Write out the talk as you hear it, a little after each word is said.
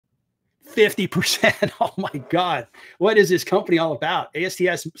50%. Oh my God. What is this company all about?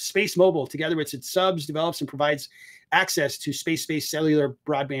 ASTS Space Mobile, together with its subs, develops and provides access to space-based cellular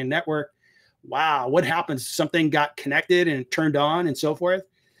broadband network. Wow. What happens? Something got connected and turned on and so forth.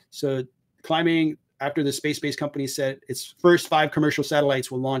 So climbing after the space-based company said its first 5 commercial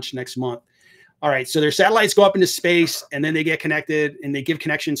satellites will launch next month. All right. So their satellites go up into space and then they get connected and they give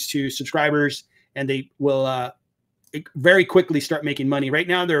connections to subscribers, and they will very quickly start making money. Right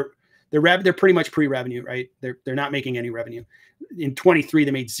now, they're pretty much pre-revenue, right? They're not making any revenue. In 23,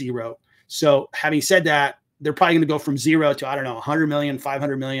 they made 0. So having said that, they're probably going to go from 0 to, I don't know, 100 million,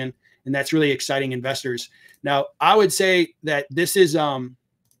 500 million. And that's really exciting investors. Now, I would say that this is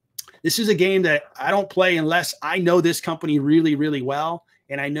a game that I don't play unless I know this company really, really well.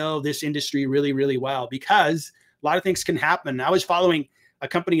 And I know this industry really, really well, because a lot of things can happen. I was following a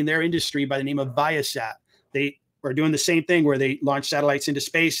company in their industry by the name of Viasat. They are doing the same thing where they launch satellites into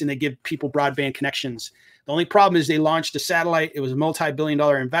space and they give people broadband connections. The only problem is they launched a satellite. It was a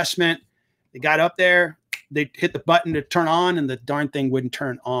multi-billion-dollar investment. They got up there, they hit the button to turn on, and the darn thing wouldn't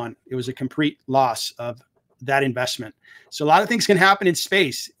turn on. It was a complete loss of that investment. So a lot of things can happen in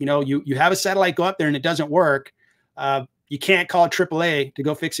space. You know, you have a satellite go up there and it doesn't work. You can't call AAA to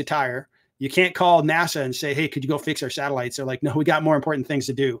go fix a tire. You can't call NASA and say, hey, could you go fix our satellites? They're like, no, we got more important things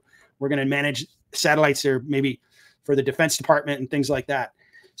to do. We're going to manage satellites there, maybe for the Defense Department and things like that.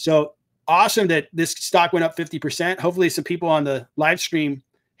 So awesome that this stock went up 50%. Hopefully some people on the live stream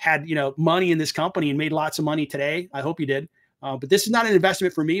had, you know, money in this company and made lots of money today. I hope you did. But this is not an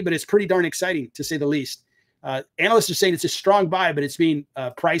investment for me, but it's pretty darn exciting, to say the least. Analysts are saying it's a strong buy, but it's being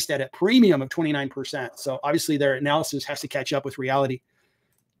priced at a premium of 29%. So obviously their analysis has to catch up with reality.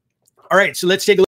 All right, so let's take a look.